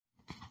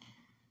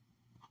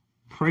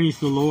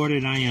Praise the Lord,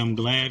 and I am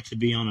glad to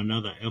be on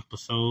another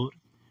episode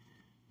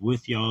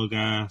with y'all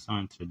guys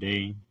on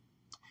today.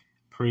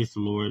 Praise the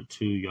Lord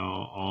to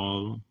y'all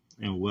all,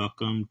 and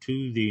welcome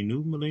to the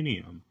New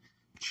Millennium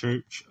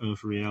Church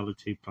of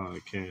Reality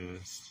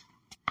Podcast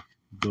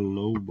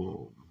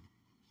Global.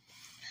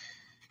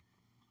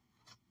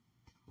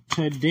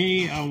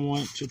 Today I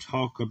want to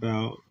talk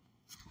about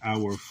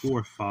our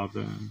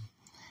forefather,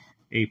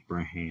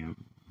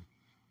 Abraham.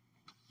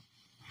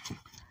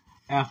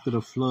 After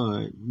the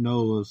flood,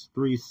 Noah's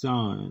three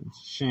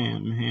sons,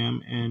 Shem,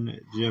 Ham,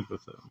 and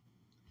Japheth,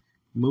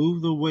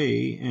 moved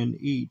away, and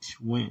each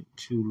went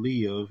to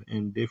live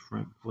in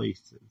different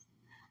places.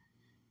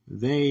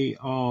 They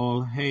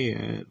all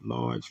had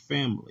large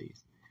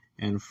families,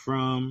 and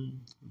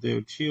from their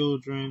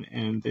children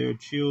and their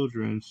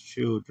children's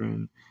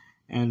children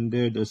and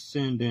their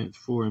descendants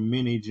for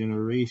many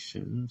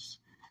generations,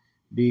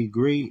 the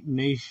great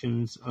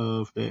nations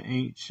of the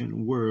ancient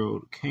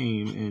world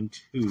came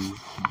into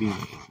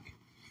being.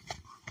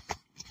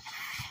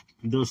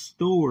 The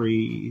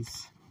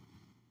stories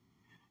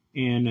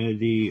in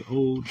the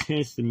Old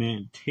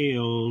Testament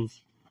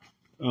tells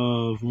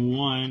of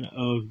one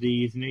of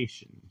these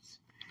nations,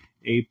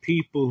 a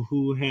people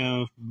who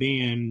have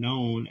been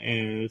known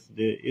as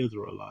the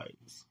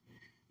Israelites,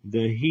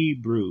 the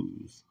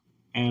Hebrews,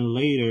 and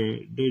later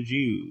the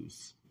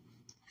Jews.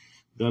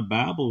 The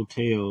Bible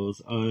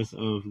tells us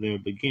of their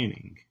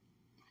beginning,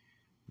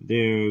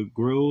 their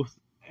growth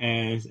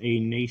as a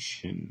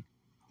nation,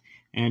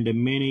 and the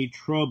many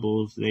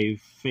troubles they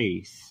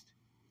faced.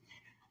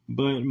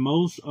 But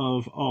most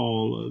of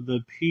all,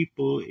 the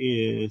people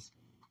is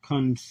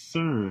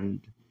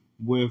concerned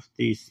with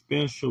the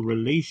special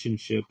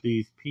relationship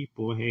these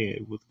people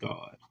had with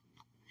God.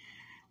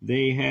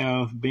 They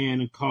have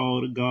been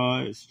called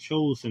God's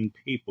chosen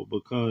people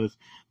because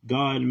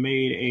God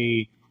made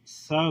a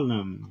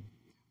solemn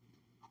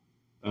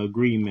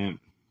agreement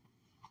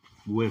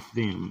with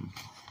them.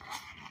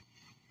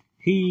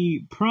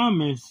 He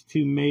promised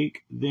to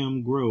make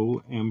them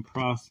grow and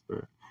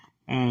prosper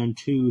and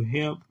to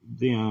help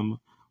them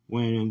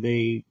when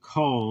they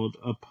called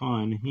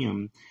upon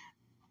him.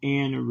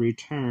 In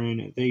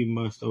return, they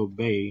must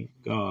obey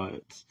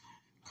God's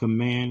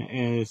command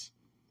as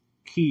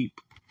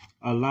keep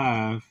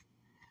alive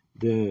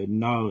the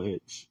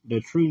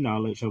true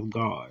knowledge of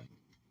God.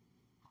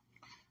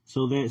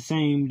 So that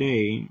same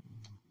day,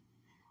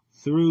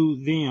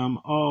 through them,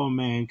 all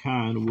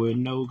mankind would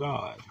know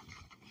God.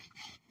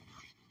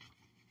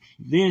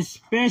 This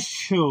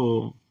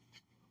special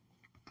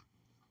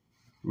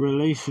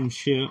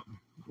relationship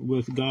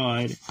with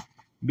God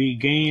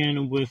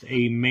began with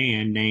a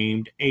man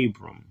named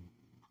Abram.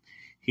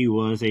 He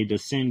was a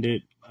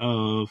descendant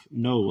of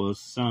Noah's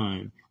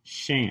son,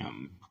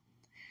 Shem.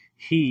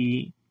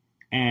 He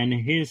and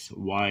his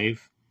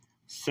wife,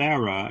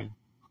 Sarai,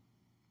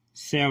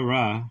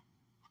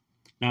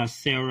 not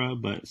Sarah,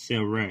 but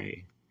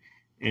Sarai,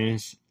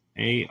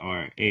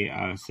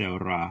 S-A-R-A-I,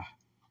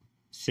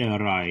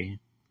 Sarai,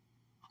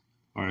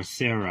 or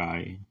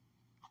Sarai.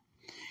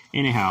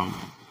 Anyhow,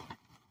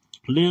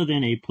 lived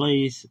in a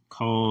place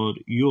called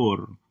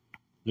Ur,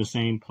 the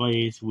same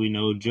place we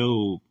know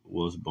Job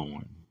was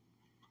born,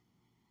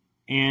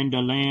 and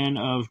the land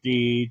of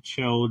the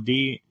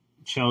Chaldeans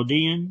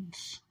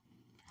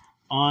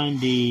on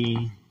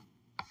the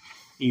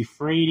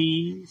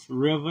Euphrates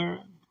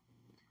River.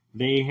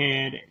 They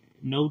had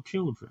no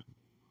children,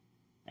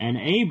 and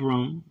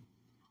Abram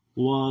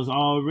was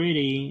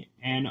already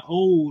an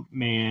old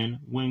man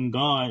when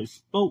God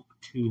spoke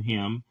to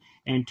him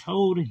and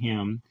told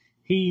him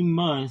he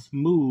must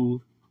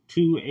move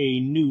to a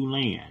new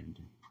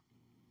land.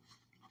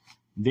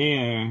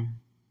 There,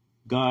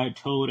 God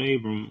told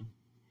Abram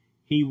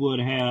he would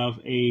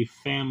have a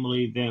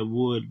family that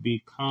would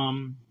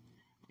become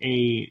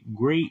a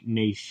great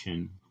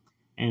nation,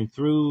 and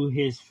through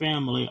his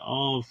family,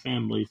 all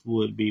families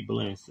would be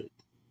blessed.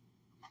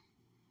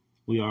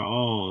 We are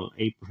all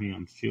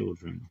Abraham's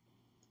children.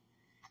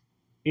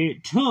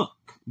 It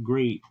took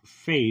great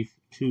faith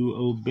to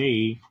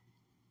obey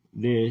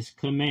this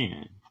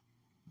command,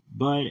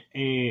 but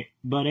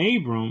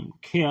Abram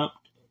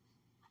kept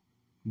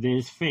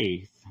this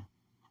faith.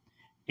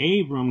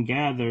 Abram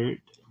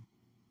gathered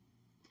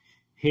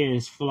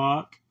his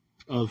flock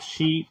of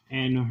sheep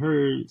and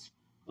herds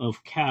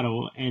of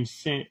cattle and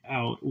set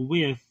out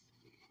with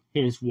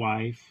his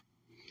wife,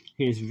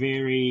 his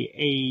very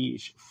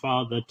aged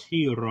father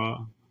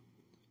Terah,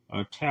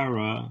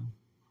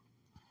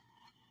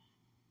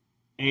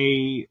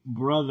 a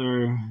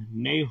brother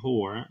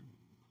Nahor,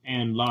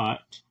 and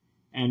Lot,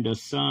 and the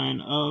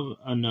son of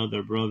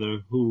another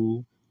brother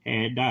who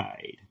had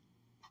died.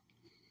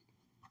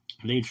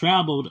 They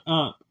traveled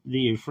up the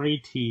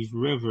Euphrates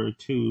River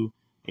to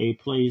a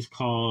place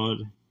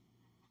called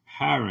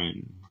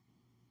Haran.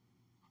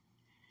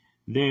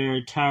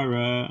 There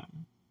Terah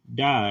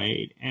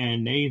died,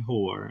 and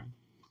Nahor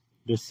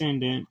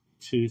decided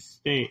to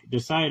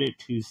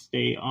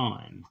stay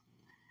on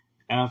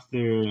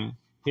after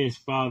his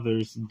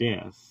father's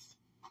death.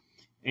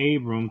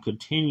 Abram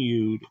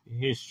continued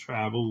his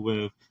travel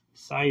with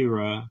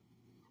Sarah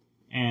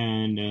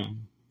and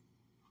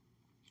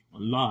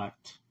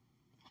Lot.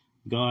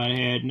 God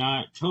had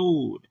not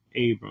told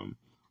Abram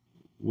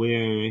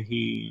where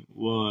he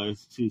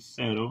was to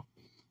settle,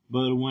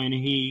 but when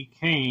he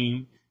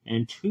came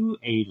into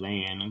a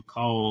land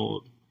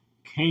called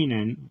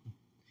Canaan,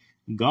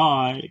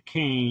 God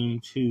came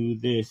to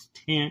this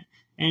tent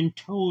and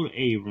told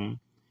Abram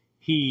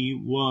he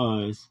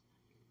was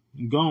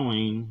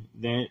going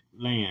that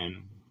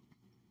land.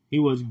 He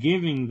was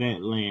giving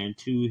that land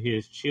to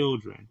his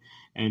children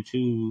and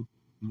to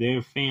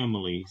their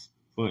families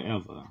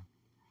forever.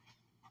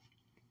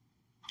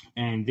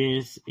 And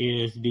this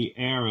is the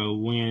era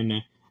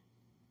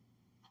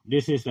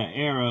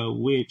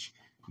which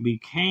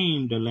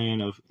became the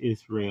land of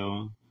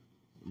Israel,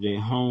 the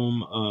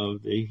home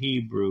of the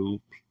Hebrew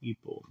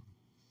people.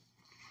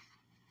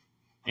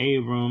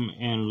 Abram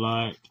and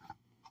Lot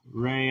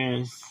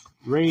raised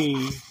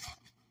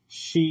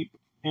sheep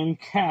and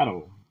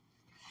cattle,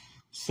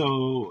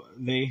 so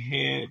they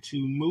had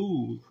to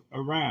move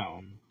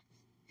around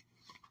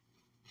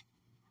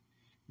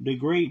the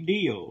great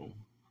deal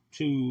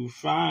to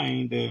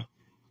find the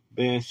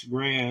best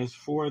grass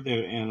for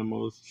their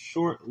animals.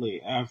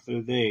 Shortly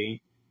after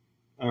they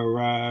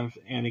arrived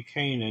in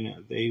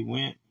Canaan, they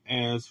went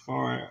as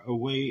far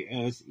away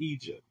as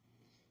Egypt.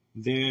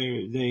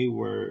 There they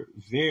were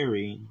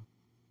very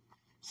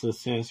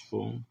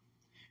successful,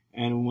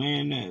 and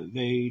when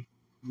they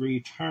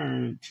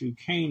returned to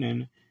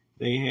Canaan,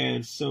 they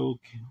had so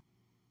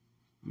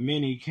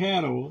many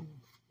cattle,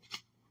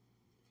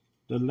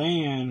 the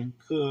land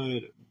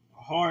could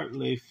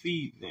hardly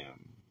feed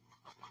them.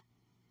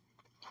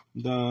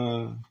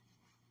 The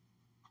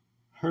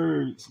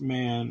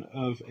herdsmen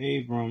of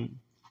Abram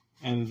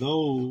and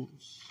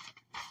those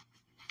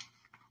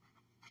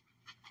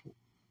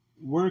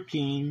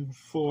working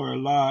for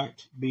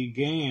Lot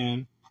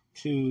began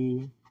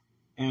to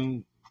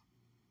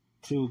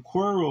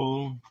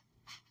quarrel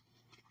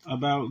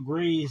about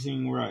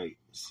grazing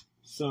rights.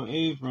 So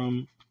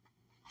Abram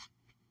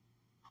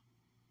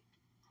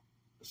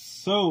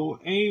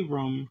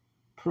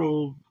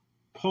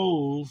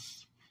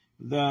proposed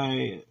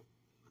they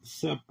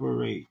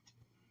separate.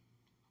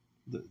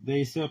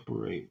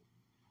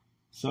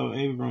 So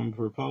Abram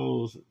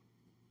proposed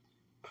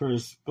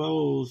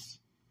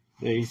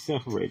they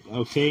separate.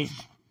 Okay.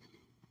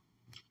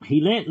 He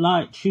let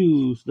Lot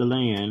choose the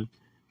land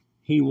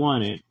he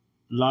wanted.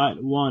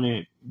 Lot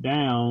wanted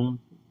down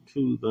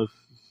to the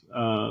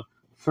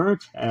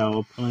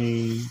fertile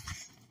plain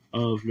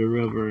of the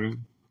river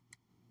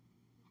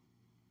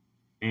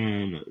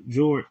and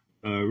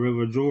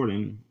River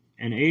Jordan,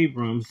 and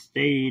Abram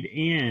stayed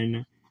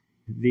in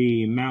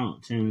the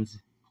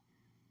mountains.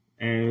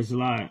 As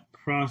Lot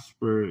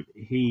prospered,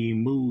 he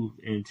moved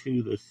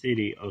into the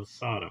city of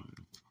Sodom.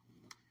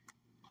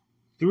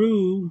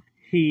 Though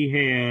he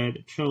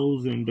had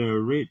chosen the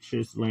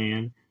richest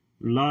land,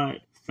 Lot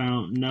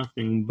found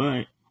nothing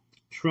but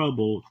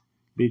trouble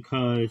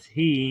because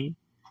he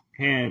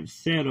had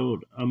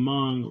settled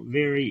among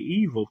very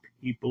evil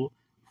people.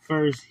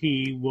 First,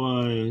 he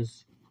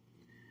was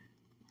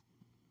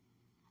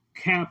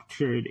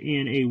captured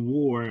in a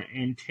war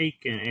and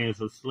taken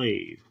as a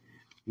slave.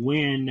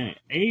 When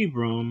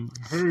Abram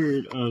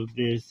heard of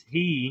this,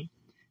 he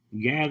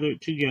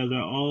gathered together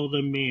all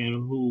the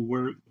men who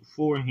worked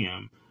for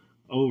him,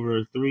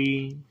 over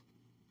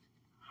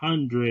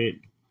 300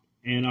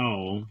 in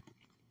all.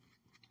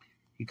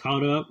 He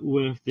caught up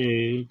with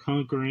the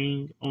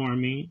conquering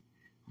army,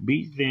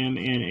 beat them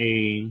in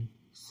a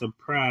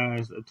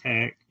surprise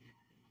attack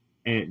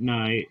at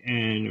night,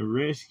 and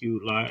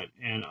rescued Lot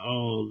and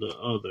all the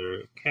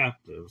other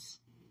captives.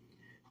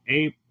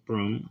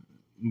 Abram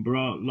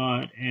brought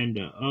Lot and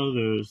the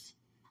others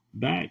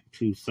back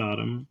to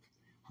Sodom,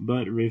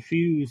 but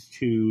refused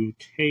to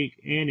take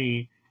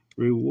any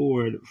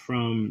reward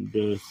from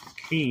the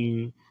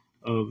king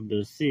of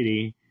the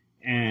city,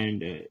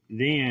 and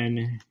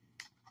then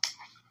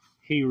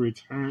he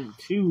returned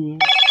to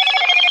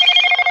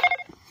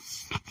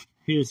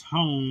his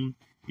home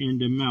in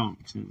the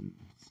mountains.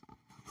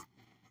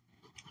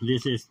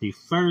 This is the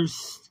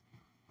first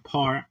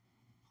part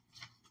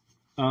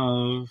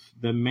of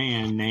the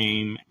man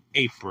named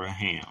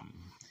Abraham.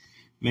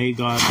 May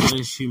God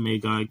bless you, may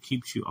God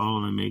keep you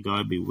all, and may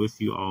God be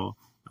with you all.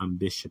 I'm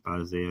Bishop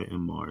Isaiah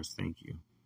M. Mars. Thank you.